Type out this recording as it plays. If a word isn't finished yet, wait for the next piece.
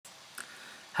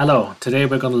Hello, today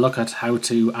we're going to look at how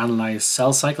to analyze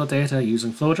cell cycle data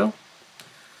using FlowJo.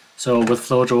 So with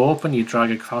FlowJo open, you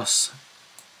drag across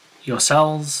your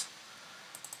cells,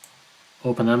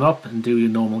 open them up and do your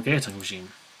normal gating regime.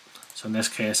 So in this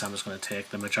case I'm just going to take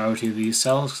the majority of these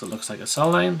cells because it looks like a cell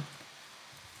line,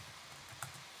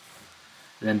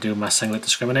 and then do my singlet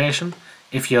discrimination.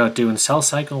 If you're doing cell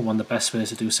cycle, one of the best ways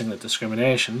to do singlet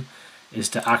discrimination is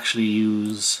to actually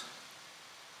use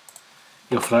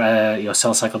your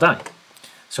cell cycle die.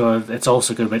 So it's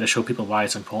also a good way to show people why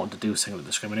it's important to do singlet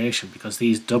discrimination, because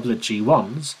these doublet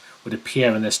G1s would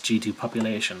appear in this G2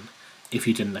 population if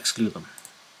you didn't exclude them.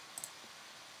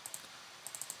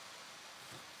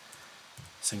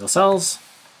 Single cells,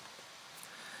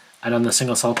 and on the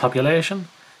single cell population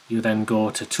you then go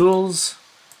to Tools,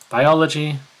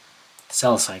 Biology,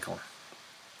 Cell Cycle.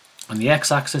 On the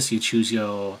x-axis you choose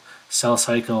your cell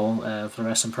cycle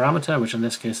fluorescent parameter, which in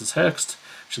this case is Hertz,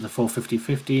 which is the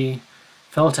 450-50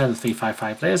 filter and the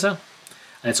 355 laser,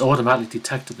 and it's automatically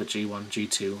detected the G1,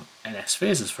 G2 and S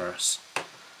phases for us.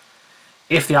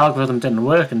 If the algorithm didn't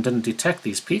work and didn't detect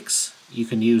these peaks, you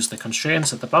can use the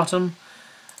constraints at the bottom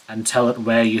and tell it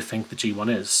where you think the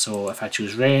G1 is. So if I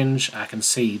choose range, I can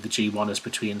see the G1 is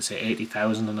between, say,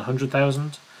 80,000 and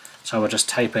 100,000. So I would just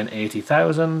type in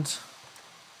 80,000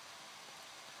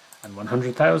 and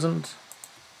 100,000,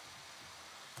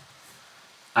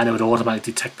 and it would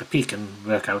automatically detect the peak and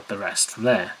work out the rest from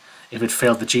there. If it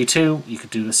failed the G2, you could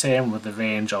do the same with the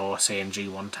range, or say in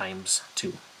G1 times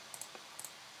 2.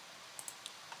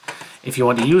 If you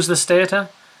want to use this data,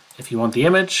 if you want the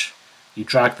image, you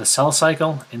drag the cell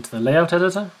cycle into the layout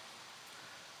editor,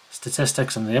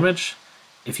 statistics and the image.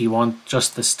 If you want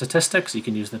just the statistics, you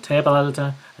can use the table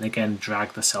editor and again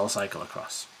drag the cell cycle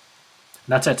across.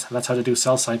 And that's it. That's how to do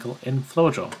cell cycle in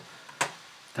FlowJo.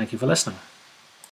 Thank you for listening.